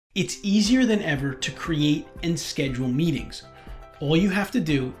It's easier than ever to create and schedule meetings. All you have to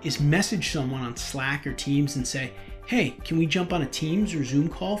do is message someone on Slack or Teams and say, hey, can we jump on a Teams or Zoom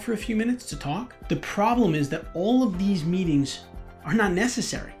call for a few minutes to talk? The problem is that all of these meetings are not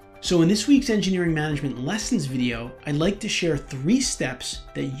necessary. So in this week's Engineering Management Lessons video, I'd like to share 3 steps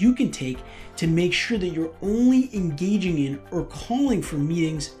that you can take to make sure that you're only engaging in or calling for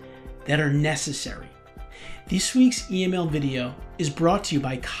meetings that are necessary. This week's EML video is brought to you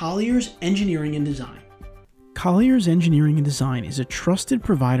by Colliers Engineering and Design. Colliers Engineering and Design is a trusted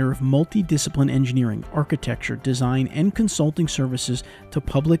provider of multidiscipline engineering, architecture, design, and consulting services to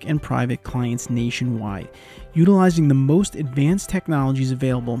public and private clients nationwide. Utilizing the most advanced technologies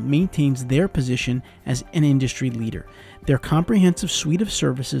available maintains their position as an industry leader. Their comprehensive suite of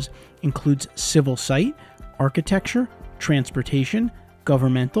services includes civil site, architecture, transportation,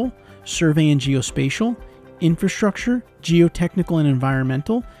 governmental, survey and geospatial, infrastructure, geotechnical and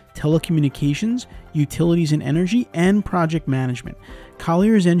environmental, telecommunications, utilities and energy, and project management.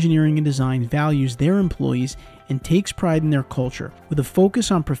 Colliers Engineering and Design values their employees and takes pride in their culture. With a focus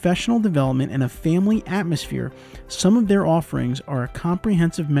on professional development and a family atmosphere, some of their offerings are a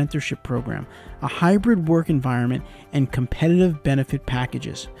comprehensive mentorship program, a hybrid work environment, and competitive benefit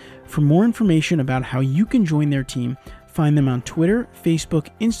packages. For more information about how you can join their team, find them on Twitter, Facebook,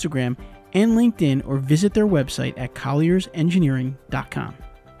 Instagram, and LinkedIn, or visit their website at colliersengineering.com.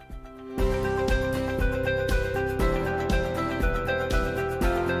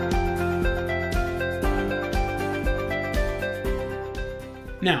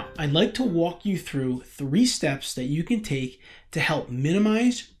 Now, I'd like to walk you through 3 steps that you can take to help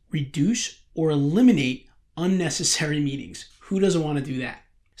minimize, reduce, or eliminate unnecessary meetings. Who doesn't want to do that?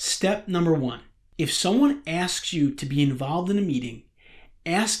 Step number 1. If someone asks you to be involved in a meeting,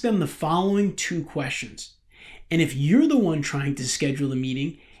 ask them the following 2 questions. And if you're the one trying to schedule the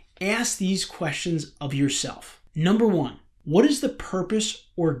meeting, ask these questions of yourself. Number 1, what is the purpose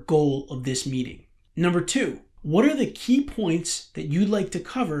or goal of this meeting? Number 2, what are the key points that you'd like to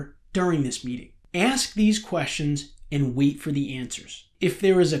cover during this meeting? Ask these questions and wait for the answers. If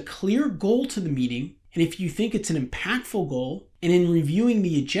there is a clear goal to the meeting, and if you think it's an impactful goal, and in reviewing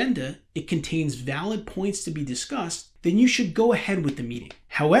the agenda, it contains valid points to be discussed, then you should go ahead with the meeting.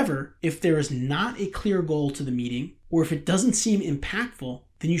 However, if there is not a clear goal to the meeting, or if it doesn't seem impactful,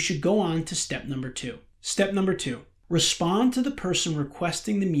 then you should go on to step number 2. Step number 2, respond to the person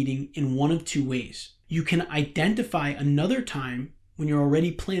requesting the meeting in one of 2 ways. You can identify another time when you're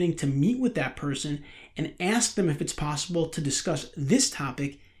already planning to meet with that person and ask them if it's possible to discuss this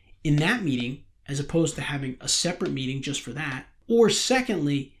topic in that meeting, as opposed to having a separate meeting just for that. Or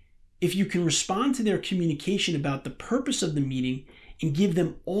secondly, if you can respond to their communication about the purpose of the meeting and give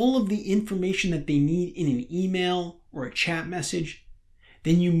them all of the information that they need in an email or a chat message,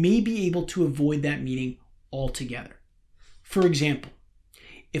 then you may be able to avoid that meeting altogether. For example,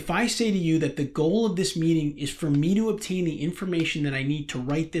 if I say to you that the goal of this meeting is for me to obtain the information that I need to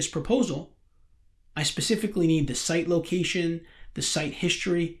write this proposal, I specifically need the site location, the site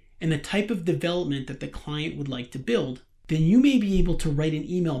history, and the type of development that the client would like to build, then you may be able to write an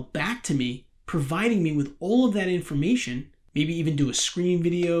email back to me providing me with all of that information, maybe even do a screen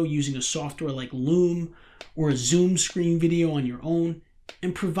video using a software like Loom or a Zoom screen video on your own,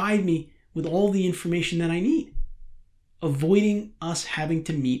 and provide me with all the information that I need, avoiding us having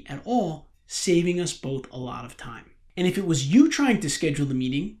to meet at all, saving us both a lot of time. And if it was you trying to schedule the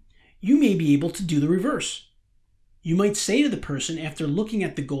meeting, you may be able to do the reverse. You might say to the person after looking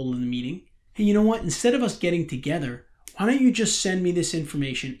at the goal of the meeting, hey, you know what? Instead of us getting together, why don't you just send me this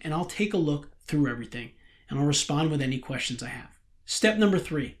information and I'll take a look through everything and I'll respond with any questions I have. Step number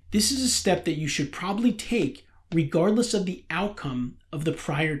 3. This is a step that you should probably take regardless of the outcome of the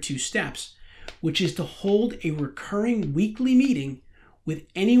prior 2 steps, which is to hold a recurring weekly meeting with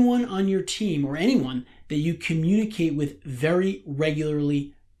anyone on your team or anyone that you communicate with very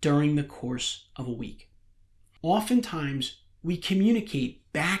regularly during the course of a week. Oftentimes, we communicate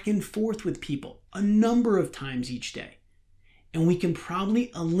back and forth with people a number of times each day, and we can probably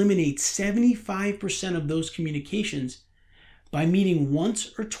eliminate 75% of those communications by meeting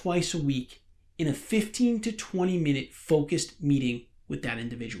once or twice a week in a 15 to 20 minute focused meeting with that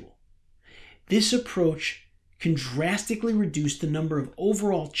individual. This approach can drastically reduce the number of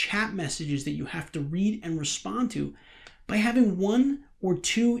overall chat messages that you have to read and respond to by having 1 or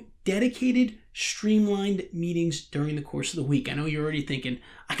 2 dedicated, streamlined meetings during the course of the week. I know you're already thinking,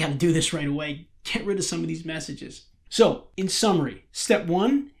 I got to do this right away. Get rid of some of these messages. So, in summary, step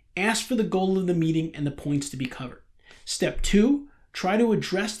 1, ask for the goal of the meeting and the points to be covered. Step 2, try to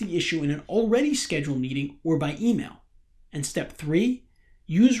address the issue in an already scheduled meeting or by email. And step 3,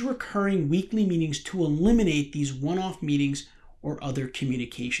 Use recurring weekly meetings to eliminate these one-off meetings or other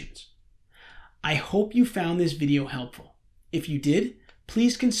communications. I hope you found this video helpful. If you did,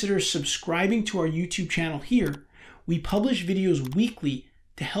 please consider subscribing to our YouTube channel here. We publish videos weekly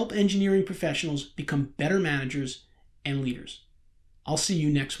to help engineering professionals become better managers and leaders. I'll see you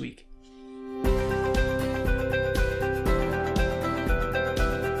next week.